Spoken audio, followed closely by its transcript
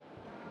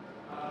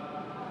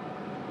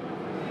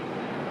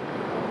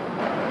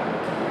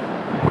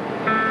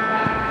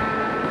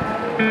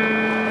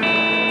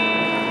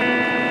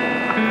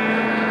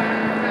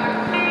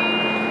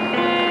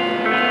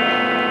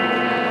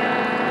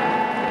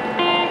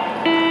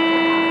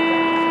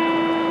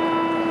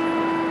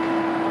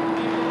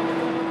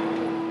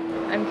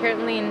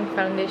currently in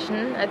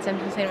foundation at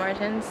Central St.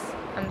 Martin's.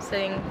 I'm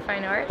studying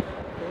fine art,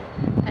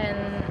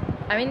 and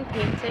I'm in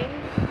painting,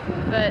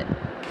 but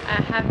I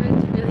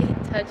haven't really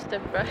touched a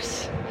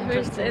brush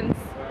ever since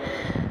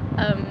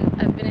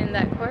I've been in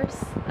that course.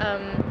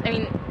 I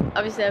mean,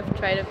 obviously I've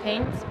tried to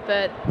paint,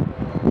 but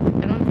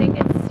I don't think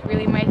it's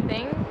really my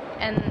thing,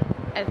 and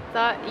I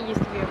thought it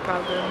used to be a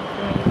problem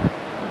for me.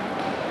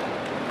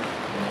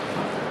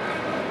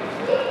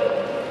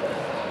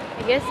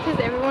 I guess because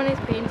everyone is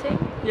painting.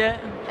 Yeah.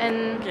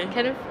 And Okay.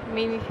 kind of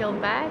made me feel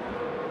bad.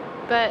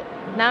 But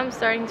now I'm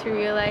starting to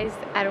realize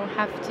I don't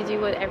have to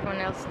do what everyone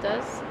else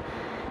does.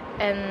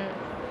 And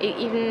it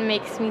even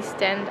makes me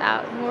stand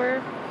out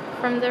more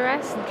from the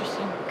rest.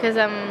 Interesting. Because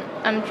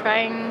I'm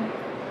trying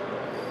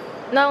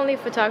not only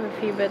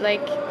photography, but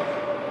like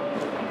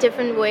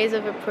different ways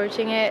of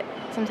approaching it.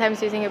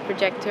 Sometimes using a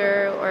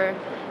projector or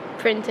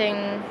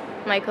printing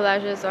my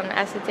collages on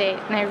acetate,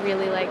 and I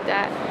really like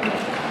that.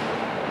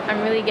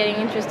 I'm really getting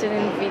interested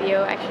in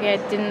video. Actually, I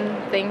didn't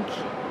think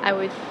I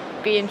would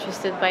be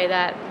interested by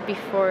that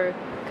before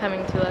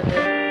coming to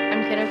London.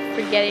 I'm kind of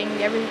forgetting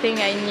everything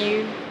I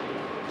knew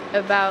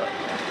about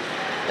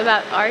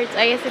art.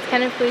 I guess it's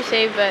kind of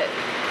cliche, but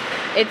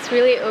it's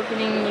really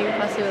opening new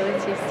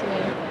possibilities to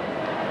me.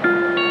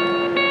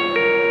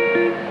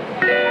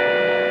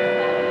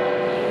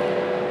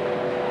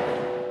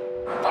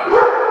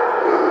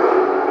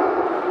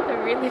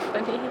 They're really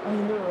funny. I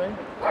know, right?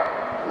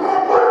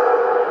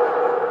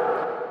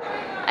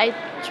 I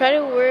try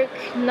to work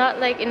not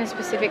like in a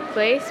specific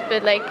place,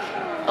 but like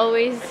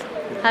always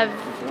have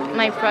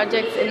my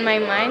projects in my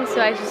mind,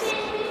 so I just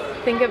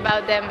think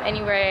about them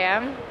anywhere I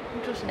am.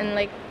 Interesting. And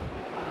like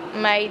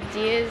my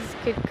ideas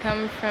could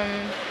come from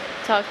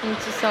talking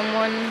to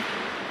someone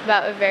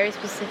about a very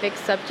specific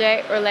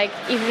subject, or like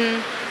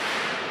even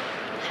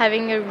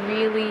having a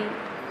really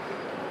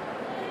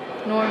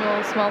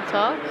normal small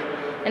talk,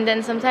 and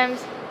then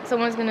sometimes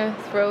someone's gonna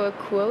throw a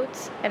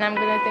quote and I'm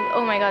gonna think,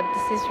 oh my god,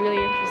 this is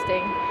really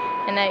interesting,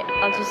 and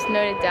I'll just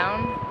note it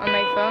down on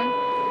my phone,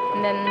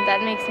 and then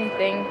that makes me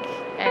think.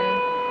 And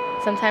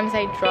sometimes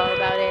I draw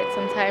about it.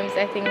 Sometimes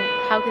I think,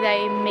 how could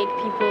I make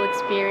people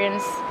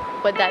experience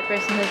what that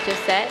person has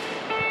just said?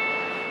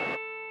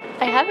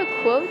 I have a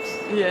quote.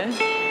 Yeah.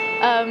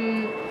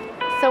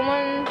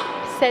 Someone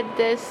said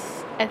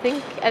this, I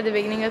think at the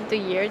beginning of the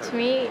year to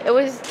me. He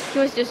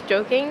was just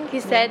joking. He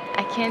said,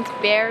 I can't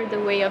bear the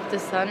weight of the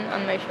sun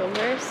on my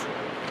shoulders.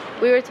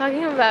 We were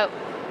talking about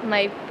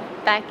my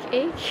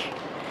backache,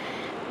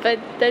 but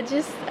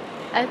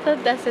I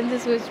thought that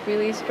sentence was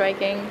really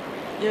striking.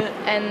 Yeah.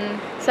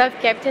 And so I've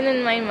kept it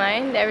in my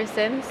mind ever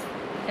since,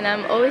 and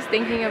I'm always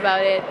thinking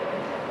about it.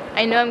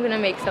 I know I'm gonna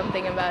make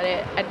something about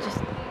it. I just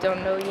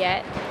don't know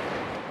yet.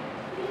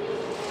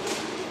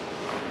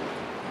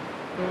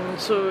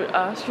 So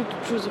I asked you to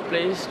choose a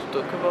place to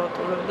talk about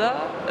all of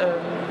that,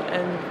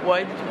 and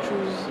why did you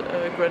choose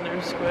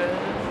Granary Square?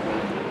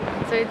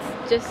 So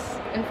it's just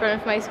in front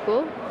of my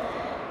school,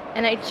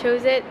 and I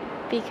chose it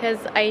because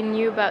I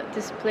knew about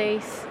this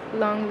place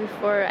long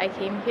before I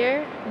came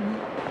here.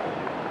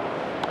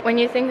 Mm-hmm. When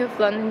you think of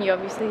London, you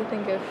obviously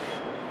think of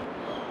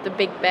the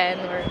Big Ben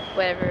or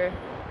whatever,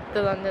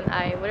 the London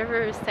Eye,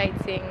 whatever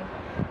sightseeing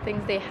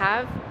things they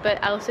have.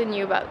 But I also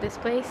knew about this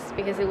place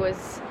because it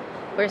was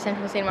where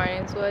Central St.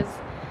 Martin's was,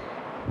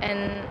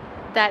 and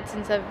that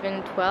since I've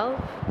been 12.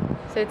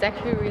 So it's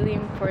actually really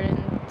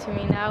important to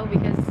me now,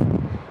 because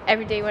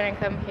every day when I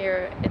come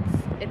here,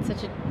 it's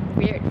such a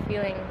weird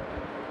feeling.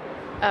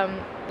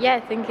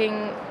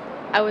 Thinking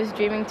I was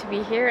dreaming to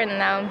be here, and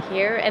now I'm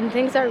here, and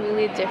things are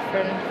really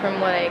different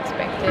from what I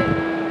expected.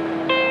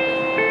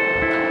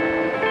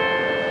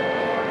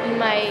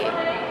 My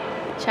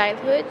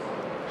childhood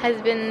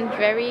has been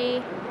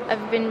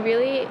I've been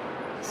really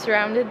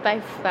surrounded by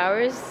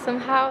flowers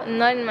somehow,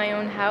 not in my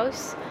own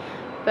house,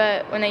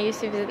 but when I used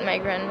to visit my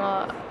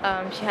grandma,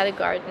 she had a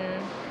garden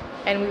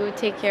and we would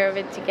take care of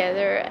it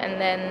together. And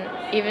then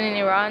even in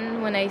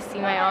Iran, when I see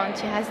my aunt,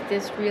 she has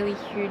this really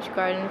huge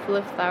garden full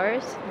of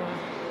flowers.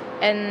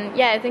 And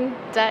I think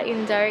that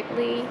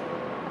indirectly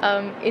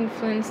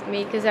influenced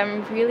me, because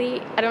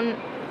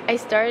I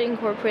started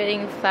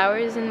incorporating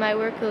flowers in my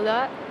work a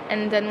lot,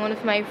 and then one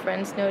of my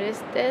friends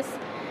noticed this,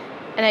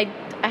 and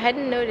I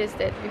hadn't noticed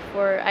it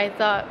before. I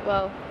thought,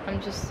 well, I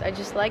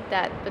just like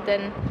that. But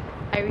then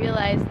I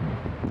realized,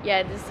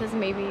 this has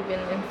maybe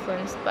been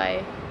influenced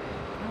by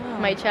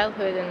my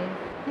childhood, and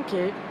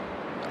Okay.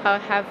 how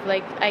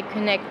I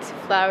connect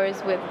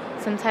flowers with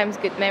sometimes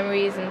good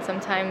memories and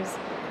sometimes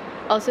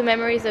also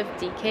memories of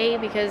decay,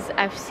 because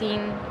I've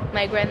seen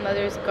my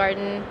grandmother's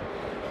garden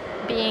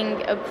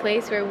being a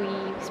place where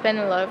we spend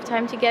a lot of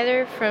time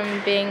together, from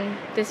being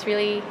this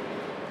really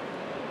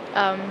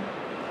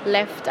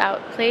left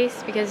out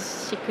place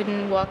because she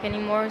couldn't walk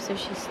anymore, so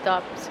she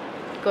stopped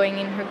going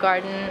in her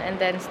garden and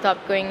then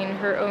stopped going in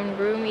her own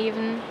room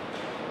even.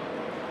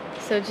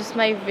 So just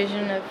my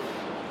vision of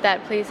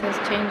that place has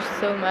changed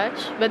so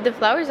much, but the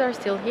flowers are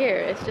still here.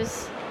 It's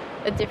just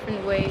a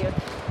different way of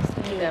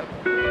seeing them.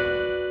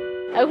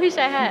 I wish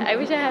I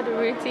had a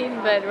routine,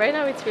 but right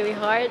now it's really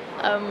hard.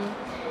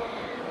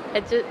 I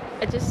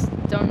just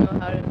don't know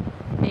how to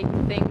make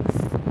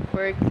things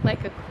work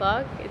like a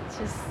clock. It's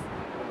just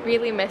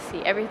really messy.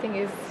 Everything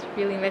is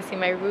really messy.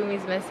 My room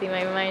is messy.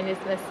 My mind is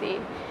messy.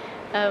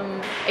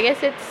 I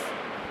guess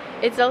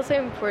it's also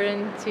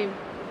important to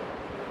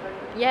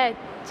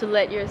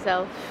let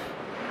yourself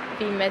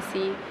be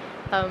messy.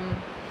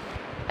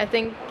 I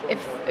think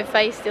if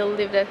I still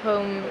lived at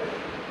home,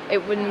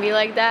 it wouldn't be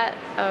like that,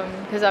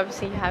 because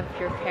obviously you have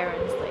your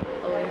parents like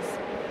always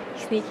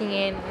sneaking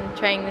in and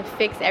trying to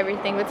fix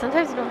everything, but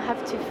sometimes you don't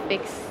have to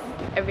fix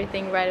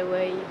everything right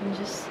away. You can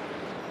just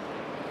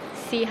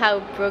see how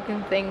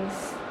broken things,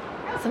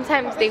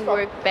 sometimes they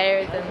work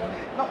better than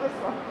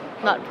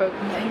not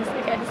broken things,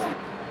 I guess.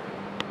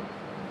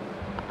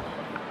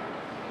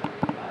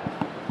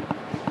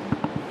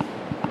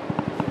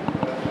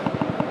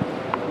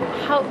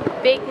 How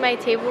big my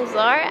tables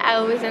are, I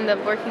always end up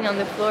working on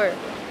the floor.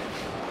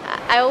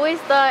 I always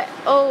thought,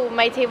 oh,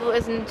 my table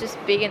isn't just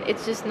big, and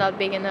it's just not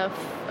big enough.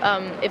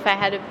 If I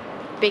had a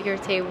bigger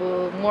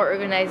table, more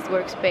organized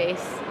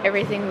workspace,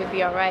 everything would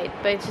be all right.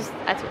 But it's just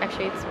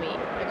actually it's me.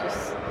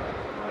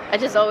 I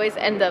just always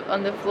end up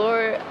on the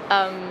floor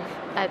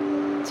at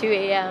 2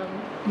 a.m.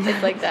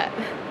 It's like that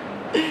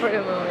for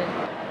the moment.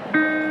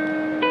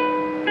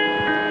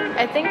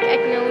 I think I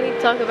can only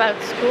talk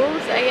about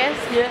schools, I guess,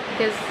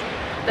 because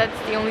that's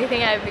the only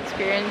thing I've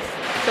experienced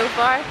so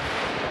far.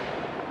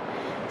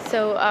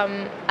 So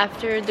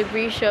after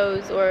degree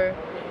shows or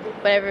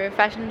whatever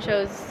fashion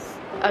shows,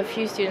 a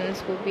few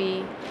students will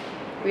be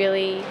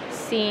really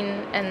seen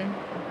and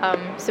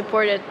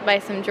supported by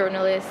some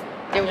journalists.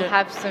 They will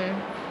have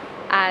some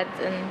ads,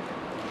 and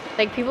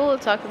like people will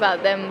talk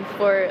about them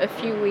for a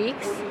few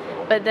weeks,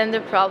 but then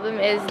the problem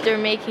is they're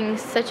making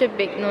such a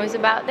big noise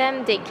about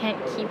them, they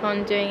can't keep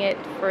on doing it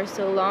for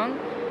so long.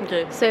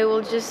 Okay. So it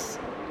will just,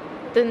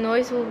 the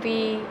noise will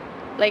be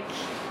like,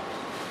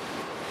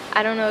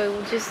 I don't know, it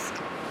will just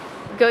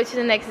go to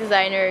the next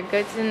designer,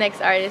 go to the next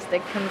artist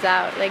that comes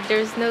out. Like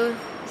there's no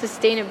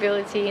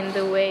sustainability in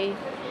the way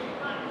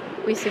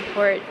we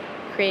support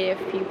creative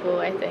people,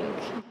 I think.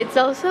 It's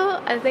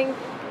also, I think,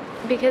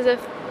 because of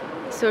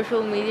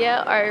social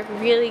media are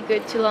really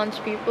good to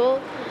launch people,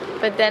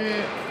 but then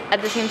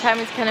at the same time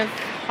it's kind of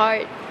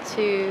hard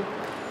to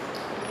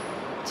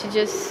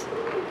just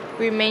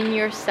remain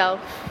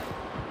yourself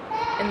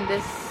in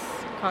this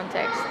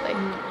context, like,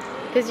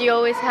 because you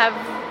always have,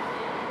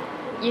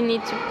 you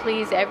need to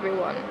please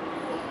everyone,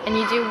 and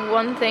you do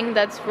one thing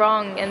that's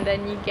wrong and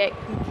then you get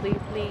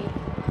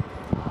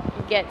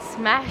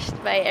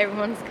smashed by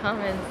everyone's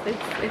comments.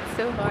 It's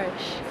so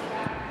harsh.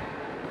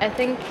 I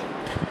think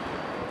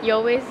you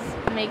always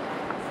make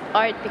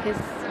art because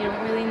you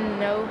don't really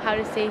know how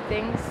to say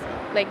things.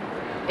 Like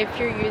if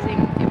you're using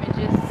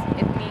images,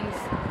 it means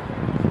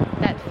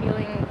that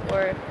feeling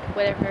or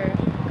whatever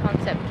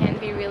concept can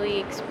be really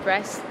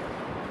expressed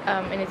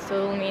in its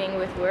total meaning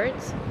with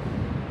words.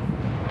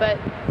 But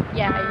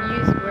yeah, I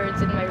use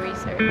words in my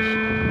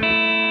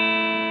research.